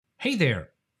Hey there!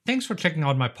 Thanks for checking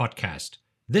out my podcast.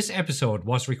 This episode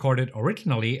was recorded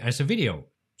originally as a video,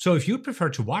 so if you'd prefer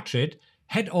to watch it,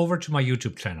 head over to my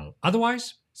YouTube channel.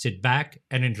 Otherwise, sit back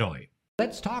and enjoy.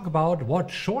 Let's talk about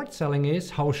what short selling is,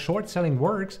 how short selling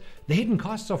works, the hidden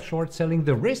costs of short selling,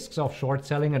 the risks of short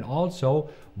selling, and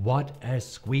also what a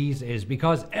squeeze is.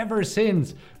 Because ever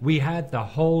since we had the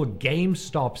whole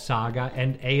GameStop saga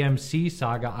and AMC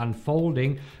saga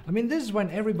unfolding, this is when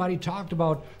everybody talked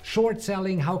about short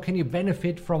selling, how can you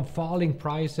benefit from falling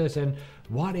prices, and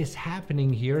what is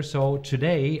happening here. So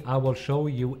today I will show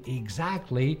you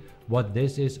exactly what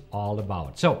this is all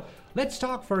about. So let's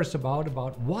talk first about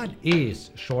what is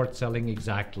short selling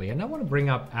exactly. And I want to bring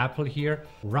up Apple here.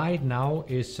 Right now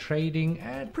is trading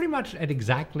at pretty much at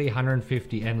exactly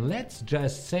 150. And let's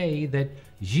just say that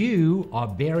you are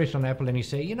bearish on Apple and you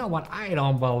say, you know what, I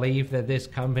don't believe that this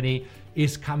company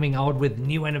is coming out with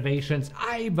new innovations.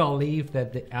 I believe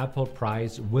that the Apple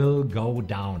price will go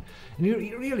down. And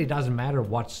it really doesn't matter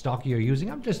what stock you're using.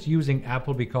 I'm just using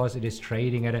Apple because it is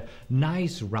trading at a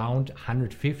nice round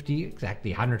 150,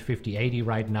 exactly 150.80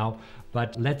 right now.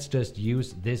 But let's just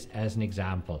use this as an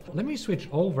example. Let me switch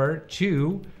over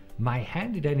to my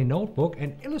handy dandy notebook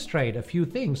and illustrate a few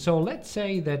things. So let's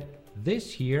say that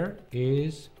this here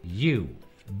is you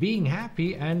being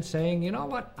happy and saying, you know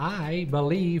what, I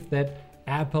believe that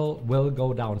Apple will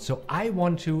go down. So I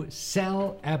want to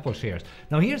sell Apple shares.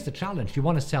 Now here's the challenge. You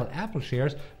want to sell Apple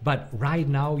shares, but right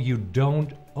now you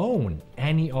don't own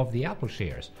any of the Apple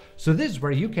shares. So this is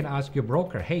where you can ask your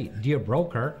broker, hey, dear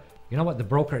broker, you know what, the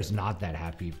broker is not that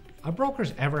happy. Are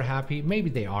brokers ever happy? Maybe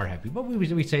they are happy, but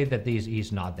we say that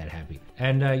he's not that happy.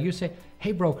 And you say,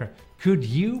 hey broker, could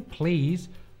you please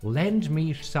lend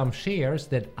me some shares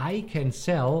that I can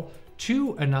sell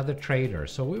to another trader?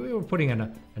 So we were putting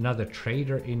another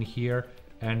trader in here,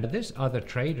 and this other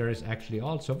trader is actually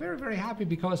also very, very happy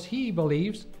because he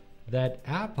believes that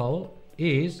Apple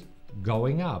is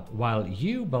going up, while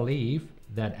you believe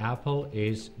that Apple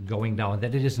is going down,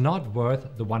 that it is not worth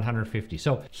the 150.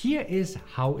 So here is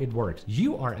how it works.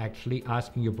 You are actually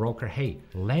asking your broker, hey,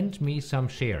 lend me some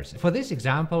shares. For this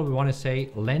example, we want to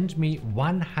say, lend me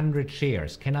 100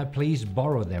 shares. Can I please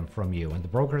borrow them from you? And the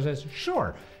broker says,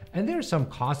 sure. And there's some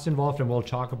costs involved, and we'll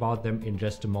talk about them in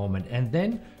just a moment. And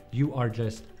then you are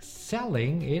just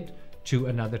selling it to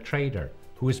another trader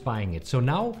who is buying it. So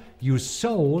now you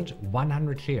sold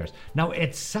 100 shares. Now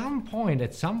at some point,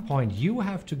 you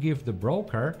have to give the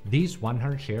broker these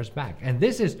 100 shares back. And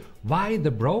this is why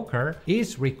the broker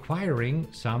is requiring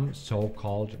some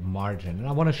so-called margin. And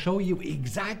I want to show you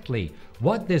exactly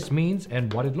what this means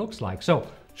and what it looks like. So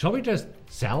shall we just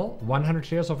sell 100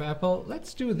 shares of Apple?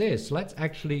 Let's do this. Let's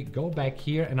actually go back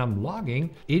here, and I'm logging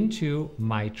into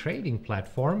my trading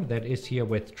platform that is here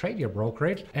with Trade Your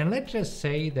Brokerage. And let's just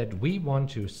say that we want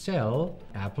to sell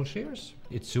Apple shares.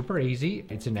 It's super easy.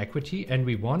 It's an equity, and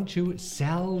we want to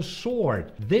sell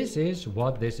short. This is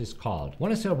what this is called.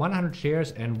 Want to sell 100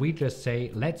 shares, and we just say,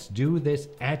 let's do this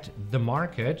at the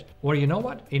market. Or you know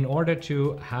what? In order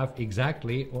to have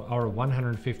exactly our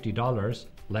 $150,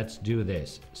 let's do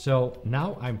this. So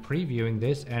now I'm previewing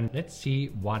this, and let's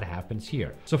see what happens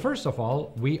here. So first of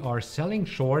all, we are selling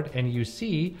short, and you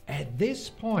see at this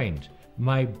point,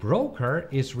 my broker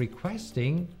is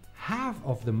requesting half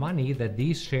of the money that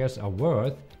these shares are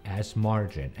worth as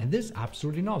margin. And this is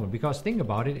absolutely normal, because think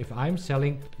about it, if I'm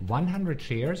selling 100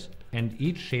 shares and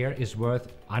each share is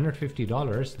worth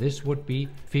 $150, this would be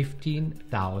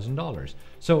 $15,000.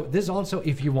 So this also,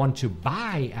 if you want to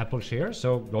buy Apple shares,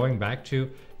 so going back to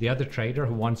the other trader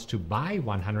who wants to buy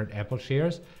 100 Apple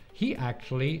shares, he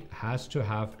actually has to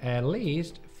have at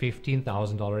least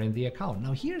 $15,000 in the account.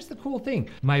 Now here's the cool thing.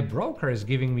 My broker is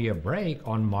giving me a break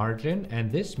on margin,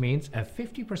 and this means a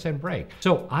 50% break.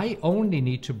 So I only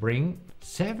need to bring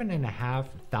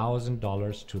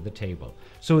 $7,500 to the table.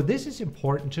 So this is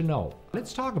important to know.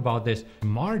 Let's talk about this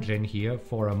margin here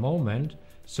for a moment.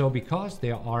 So because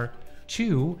there are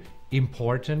two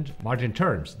important margin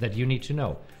terms that you need to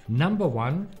know. Number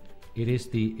one, it is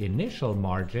the initial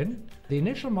margin. The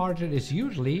initial margin is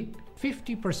usually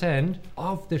 50%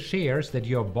 of the shares that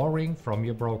you're borrowing from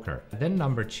your broker. Then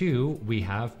number two, we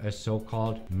have a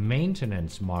so-called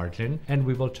maintenance margin, and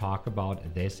we will talk about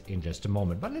this in just a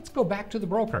moment. But let's go back to the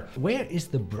broker. Where is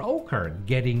the broker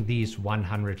getting these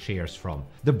 100 shares from?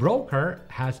 The broker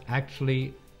has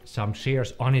actually some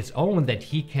shares on its own that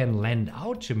he can lend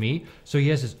out to me. So he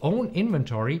has his own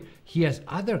inventory. He has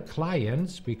other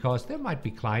clients, because there might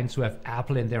be clients who have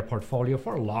Apple in their portfolio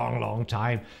for a long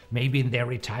time, maybe in their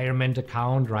retirement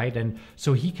account, right? And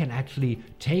so he can actually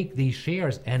take these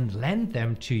shares and lend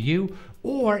them to you.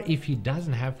 Or if he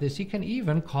doesn't have this, he can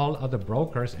even call other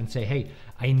brokers and say, hey,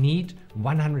 I need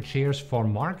 100 shares for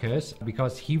Marcus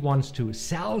because he wants to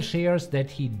sell shares that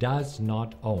he does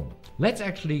not own. Let's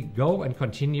actually go and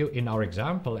continue in our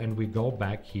example, and we go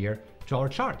back here to our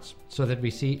charts so that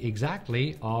we see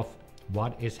exactly of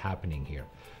what is happening here.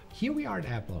 Here we are at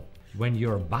Apple. When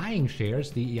you're buying shares,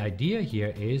 the idea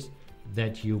here is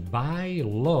that you buy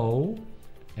low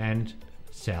and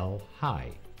sell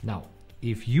high. Now,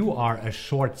 if you are a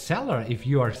short seller, if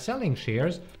you are selling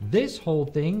shares, this whole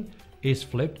thing is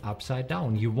flipped upside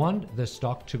down. You want the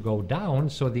stock to go down.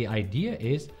 So the idea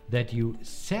is that you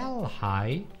sell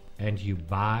high and you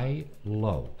buy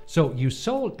low. So you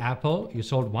sold Apple, you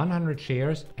sold 100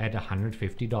 shares at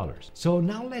 $150. So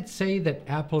now let's say that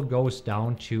Apple goes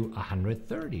down to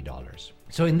 $130.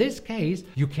 So in this case,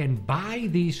 you can buy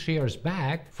these shares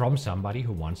back from somebody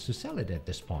who wants to sell it at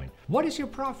this point. What is your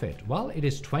profit? Well, it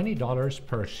is $20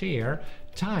 per share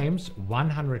times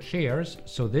 100 shares.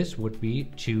 So this would be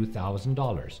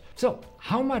 $2,000. So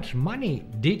how much money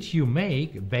did you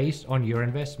make based on your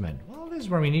investment? Well, this is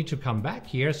where we need to come back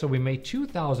here. So we made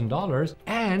 $2,000.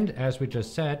 And as we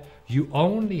just said, you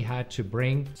only had to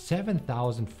bring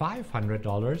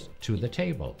 $7,500 to the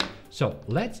table. So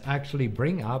let's actually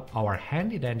bring up our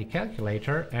handy dandy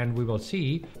calculator, and we will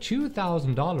see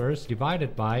 $2,000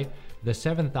 divided by the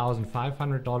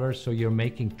 $7,500. So you're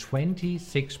making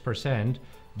 26%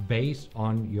 based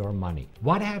on your money.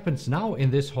 What happens now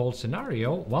in this whole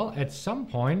scenario? Well, at some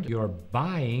point you're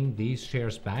buying these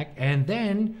shares back, and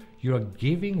then you're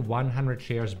giving 100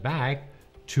 shares back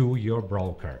to your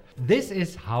broker. This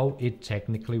is how it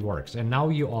technically works. And now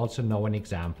you also know an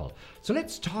example. So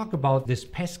let's talk about this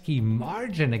pesky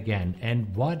margin again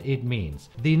and what it means.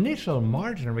 The initial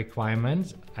margin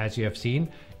requirements, as you have seen,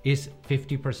 is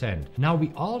 50%. Now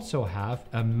we also have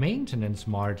a maintenance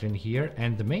margin here,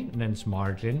 and the maintenance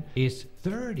margin is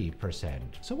 30%.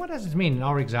 So what does it mean in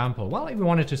our example? Well, if we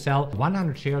wanted to sell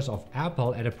 100 shares of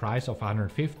Apple at a price of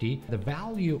 $150, the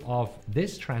value of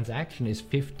this transaction is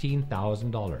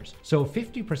 $15,000. So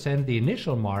 50%, the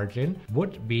initial margin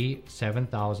would be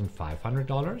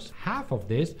 $7,500. Half of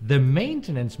this, the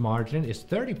maintenance margin is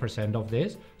 30% of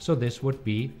this, so this would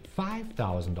be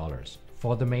 $5,000.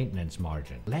 For the maintenance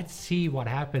margin. Let's see what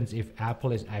happens if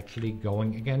Apple is actually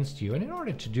going against you. And in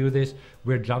order to do this,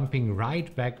 we're jumping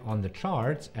right back on the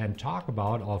charts and talk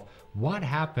about of what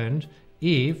happened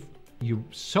if you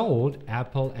sold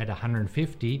Apple at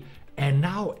 150 and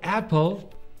now Apple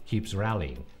keeps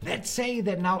rallying. Let's say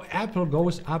that now Apple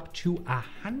goes up to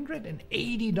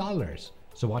 $180.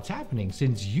 So what's happening?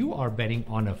 Since you are betting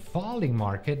on a falling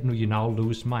market, you now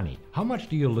lose money. How much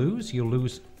do you lose? You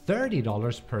lose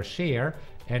 $30 per share,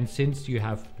 and since you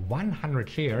have 100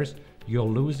 shares, you're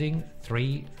losing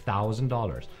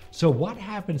 $3,000. So what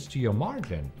happens to your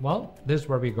margin? Well, this is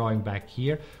where we're going back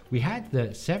here. We had the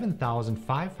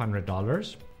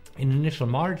 $7,500 in initial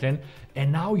margin,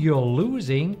 and now you're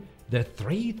losing the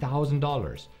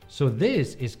 $3,000. So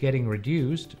this is getting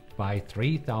reduced by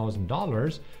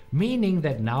 $3,000, meaning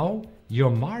that now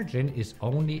your margin is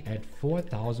only at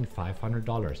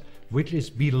 $4,500, which is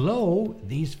below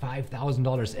these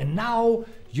 $5,000. And now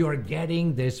you're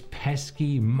getting this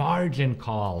pesky margin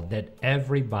call that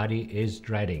everybody is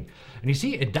dreading. And you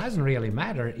see, it doesn't really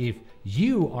matter if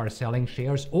you are selling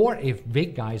shares or if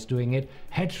big guys doing it,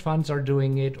 hedge funds are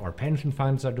doing it, or pension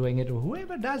funds are doing it, or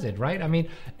whoever does it, right? I mean,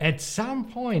 at some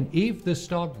point, if the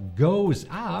stock goes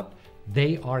up,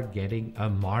 they are getting a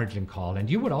margin call, and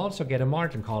you would also get a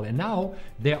margin call. And now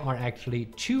there are actually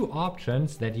two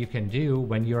options that you can do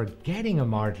when you're getting a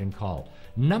margin call.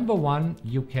 Number one,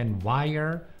 you can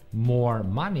wire more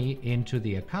money into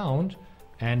the account.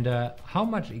 And how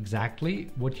much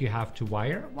exactly would you have to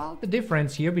wire? Well, the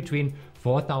difference here between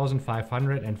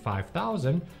 4,500 and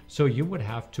 5,000. So you would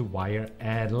have to wire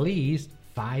at least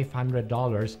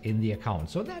 $500 in the account.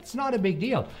 So that's not a big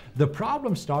deal. The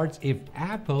problem starts if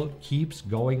Apple keeps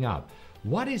going up.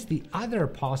 What is the other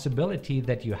possibility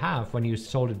that you have when you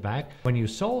sold it back? When you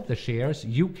sold the shares,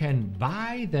 you can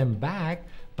buy them back,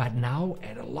 but now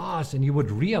at a loss, and you would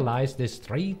realize this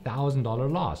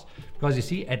 $3,000 loss. Because you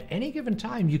see, at any given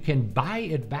time, you can buy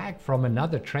it back from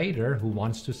another trader who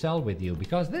wants to sell with you,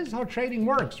 because this is how trading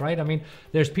works, right? I mean,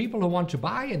 there's people who want to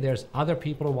buy and there's other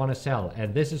people who want to sell.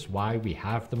 And this is why we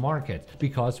have the market,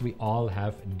 because we all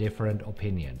have different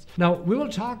opinions. Now, we will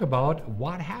talk about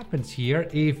what happens here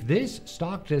if this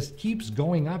stock just keeps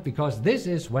going up, because this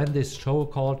is when this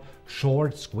so-called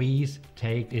short squeeze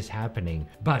take is happening.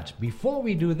 But before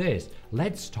we do this,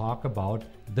 let's talk about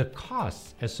the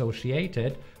costs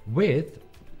associated with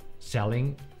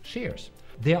selling shares.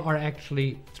 There are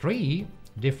actually 3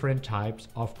 different types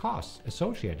of costs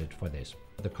associated for this.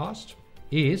 The cost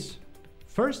is,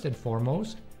 first and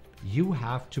foremost, you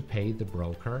have to pay the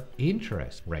broker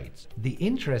interest rates. The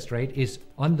interest rate is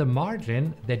on the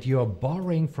margin that you're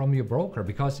borrowing from your broker,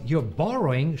 because you're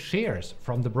borrowing shares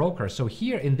from the broker. So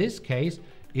here in this case,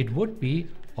 it would be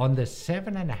on the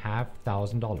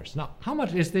 $7,500. Now, how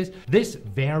much is this? This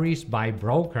varies by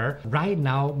broker. Right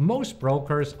now, most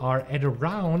brokers are at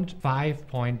around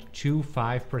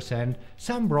 5.25%.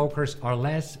 Some brokers are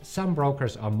less, some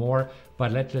brokers are more,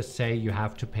 but let's just say you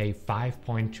have to pay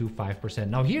 5.25%.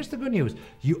 Now, here's the good news.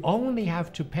 You only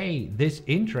have to pay this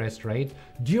interest rate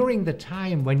during the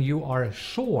time when you are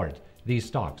short these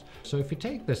stocks. So if you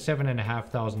take the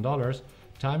 $7,500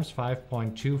 times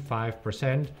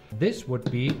 5.25%, this would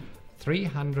be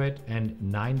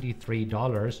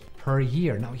 $393 per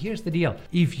year. Now here's the deal.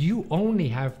 If you only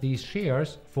have these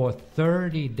shares for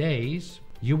 30 days,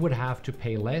 you would have to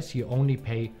pay less. You only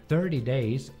pay 30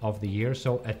 days of the year,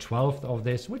 so a 12th of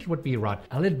this, which would be around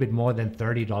a little bit more than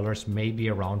 $30, maybe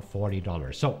around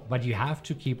 $40. So, but you have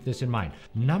to keep this in mind.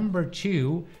 Number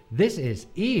 2, this is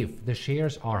if the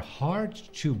shares are hard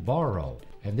to borrow.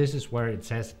 And this is where it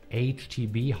says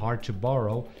HTB, hard to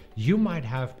borrow. You might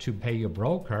have to pay your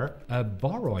broker a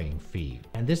borrowing fee.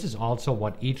 And this is also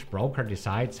what each broker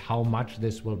decides how much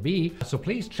this will be. So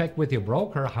please check with your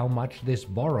broker how much this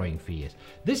borrowing fee is.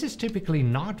 This is typically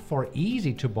not for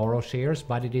easy to borrow shares,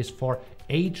 but it is for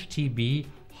HTB,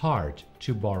 hard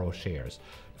to borrow shares.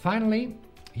 Finally,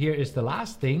 here is the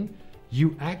last thing.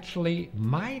 You actually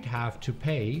might have to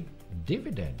pay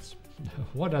dividends.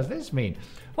 What does this mean?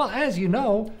 Well, as you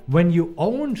know, when you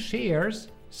own shares,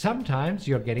 sometimes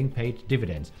you're getting paid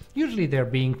dividends. Usually they're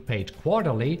being paid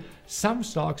quarterly. Some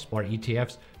stocks or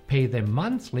ETFs pay them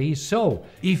monthly. So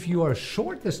if you are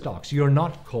short the stocks, you're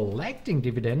not collecting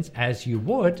dividends as you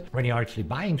would when you're actually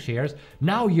buying shares.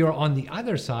 Now you're on the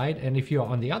other side. And if you're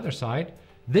on the other side,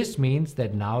 this means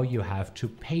that now you have to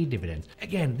pay dividends.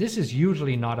 Again, this is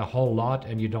usually not a whole lot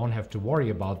and you don't have to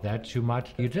worry about that too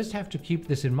much. You just have to keep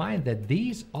this in mind that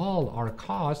these all are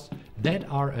costs that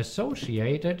are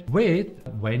associated with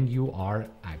when you are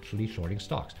actually shorting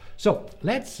stocks. So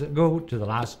let's go to the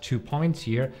last 2 points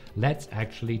here. Let's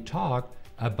actually talk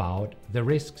about the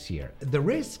risks here. The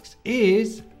risks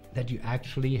is that you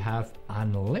actually have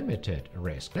unlimited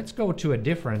risk. Let's go to a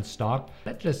different stock.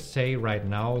 Let's just say right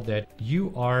now that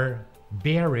you are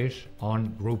bearish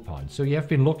on Groupon. So you have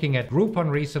been looking at Groupon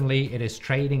recently. It is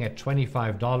trading at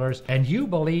 $25 and you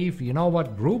believe, you know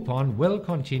what, Groupon will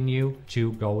continue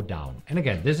to go down. And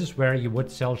again, this is where you would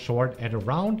sell short at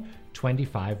around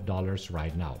 $25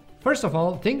 right now. First of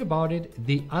all, think about it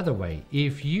the other way.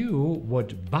 If you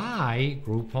would buy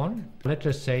Groupon, let's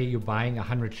just say you're buying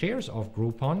 100 shares of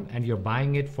Groupon and you're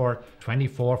buying it for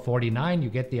 $24.49, you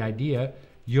get the idea.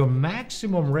 Your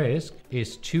maximum risk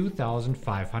is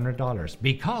 $2,500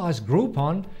 because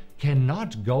Groupon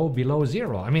cannot go below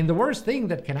zero. I mean, the worst thing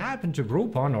that can happen to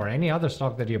Groupon or any other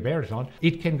stock that you're bearish on,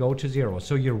 it can go to zero.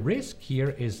 So your risk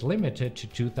here is limited to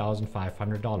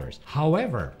 $2,500.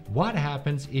 However, what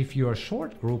happens if you're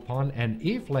short Groupon and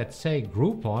if, let's say,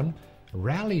 Groupon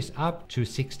rallies up to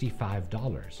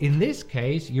 $65? In this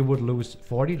case, you would lose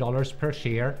 $40 per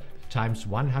share times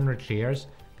 100 shares.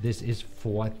 This is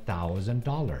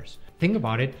 $4,000. Think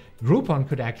about it, Groupon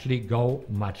could actually go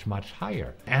much, much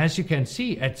higher. As you can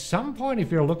see, at some point,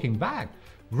 if you're looking back,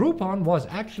 Groupon was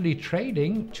actually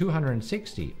trading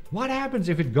 260. What happens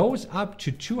if it goes up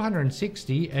to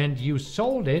 260 and you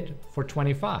sold it for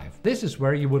 25? This is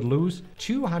where you would lose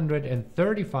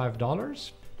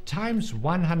 $235 times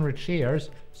 100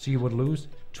 shares, so you would lose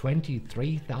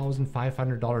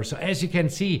 $23,500. So as you can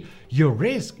see, your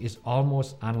risk is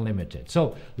almost unlimited.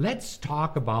 So let's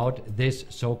talk about this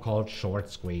so-called short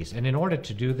squeeze. And in order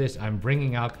to do this, I'm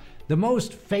bringing up the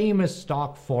most famous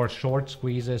stock for short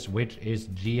squeezes, which is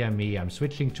GME. I'm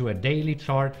switching to a daily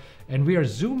chart and we are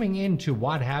zooming into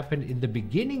what happened in the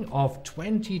beginning of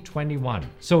 2021.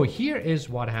 So here is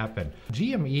what happened.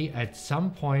 GME at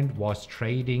some point was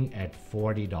trading at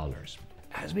 $40.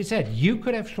 As we said, you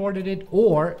could have shorted it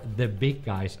or the big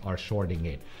guys are shorting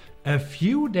it. A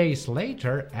few days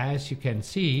later, as you can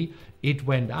see, it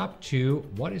went up to,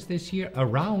 what is this here?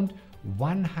 Around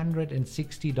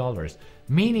 $160,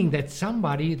 meaning that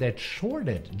somebody that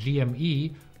shorted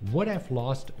GME would have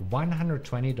lost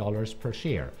 $120 per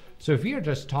share. So if you're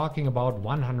just talking about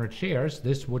 100 shares,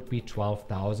 this would be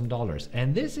 $12,000.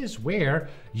 And this is where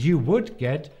you would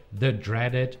get the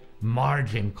dreaded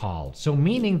margin call. So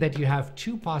meaning that you have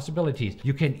two possibilities.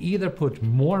 You can either put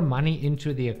more money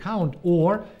into the account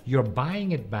or you're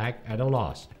buying it back at a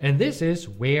loss. And this is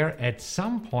where at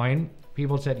some point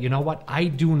people said, you know what, I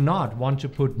do not want to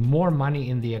put more money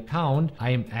in the account.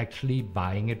 I am actually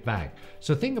buying it back.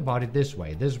 So think about it this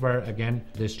way. This is where, again,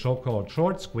 this so-called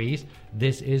short squeeze,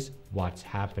 this is what's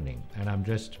happening. And I'm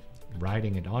just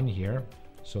writing it on here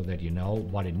so that you know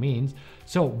what it means.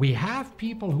 So we have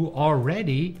people who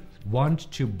already want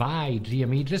to buy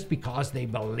GME just because they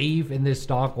believe in this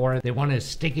stock or they want to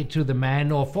stick it to the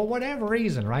man or for whatever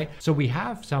reason, right? So we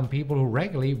have some people who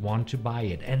regularly want to buy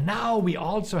it. And now we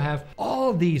also have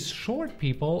all these short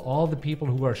people, all the people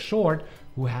who are short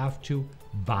who have to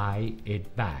buy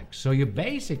it back. So you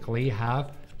basically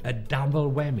have a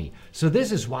double whammy. So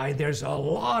this is why there's a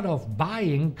lot of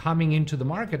buying coming into the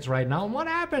markets right now. And what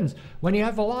happens when you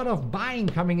have a lot of buying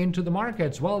coming into the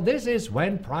markets? Well, this is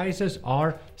when prices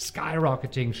are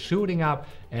skyrocketing, shooting up.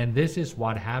 And this is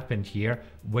what happened here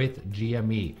with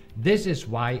GME. This is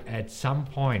why at some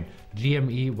point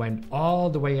GME went all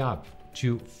the way up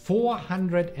to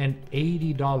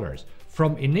 $480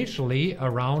 from initially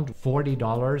around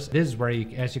 $40. This is where,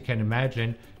 as you can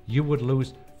imagine, you would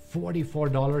lose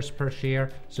 $44 per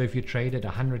share. So if you traded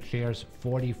 100 shares,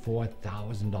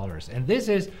 $44,000. And this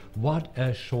is what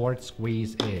a short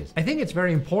squeeze is. I think it's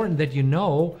very important that you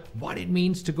know what it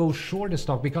means to go short a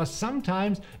stock, because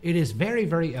sometimes it is very,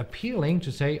 very appealing to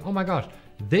say, oh my gosh,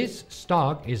 this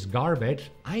stock is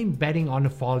garbage. I'm betting on a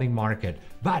falling market.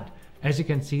 But as you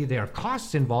can see, there are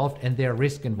costs involved and there are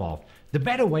risk involved. The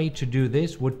better way to do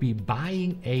this would be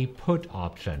buying a put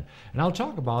option. And I'll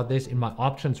talk about this in my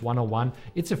Options 101.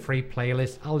 It's a free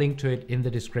playlist. I'll link to it in the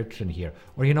description here.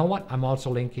 Or you know what? I'm also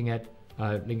linking to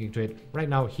it right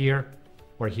now here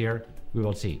or here. We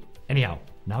will see. Anyhow,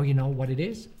 now you know what it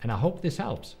is, and I hope this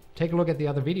helps. Take a look at the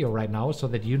other video right now so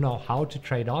that you know how to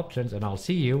trade options, and I'll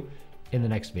see you in the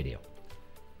next video.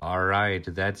 All right,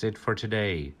 that's it for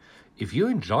today. If you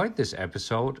enjoyed this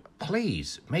episode,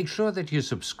 please make sure that you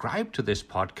subscribe to this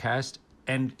podcast.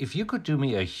 And if you could do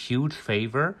me a huge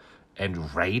favor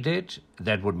and rate it,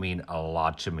 that would mean a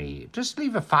lot to me. Just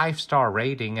leave a 5-star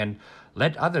rating and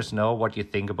let others know what you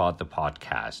think about the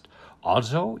podcast.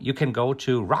 Also, you can go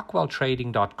to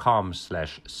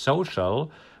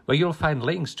rockwelltrading.com/social, where you'll find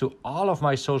links to all of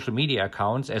my social media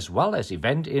accounts, as well as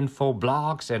event info,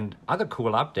 blogs, and other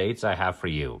cool updates I have for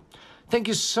you. Thank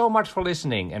you so much for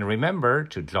listening, and remember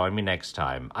to join me next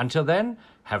time. Until then,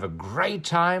 have a great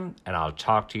time, and I'll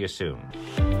talk to you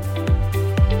soon.